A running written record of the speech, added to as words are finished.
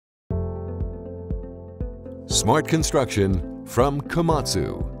Smart Construction from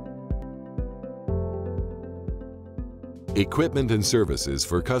Komatsu. Equipment and services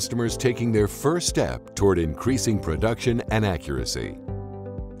for customers taking their first step toward increasing production and accuracy.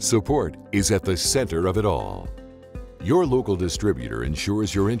 Support is at the center of it all. Your local distributor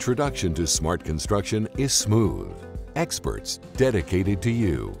ensures your introduction to smart construction is smooth. Experts dedicated to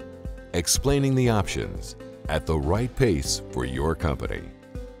you, explaining the options at the right pace for your company.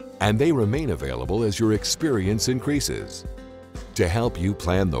 And they remain available as your experience increases to help you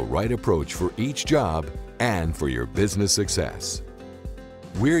plan the right approach for each job and for your business success.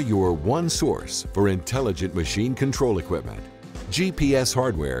 We're your one source for intelligent machine control equipment, GPS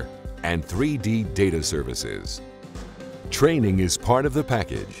hardware, and 3D data services. Training is part of the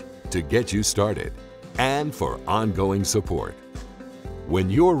package to get you started and for ongoing support. When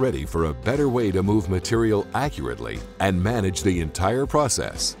you're ready for a better way to move material accurately and manage the entire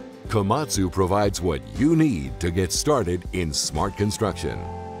process, Komatsu provides what you need to get started in smart construction.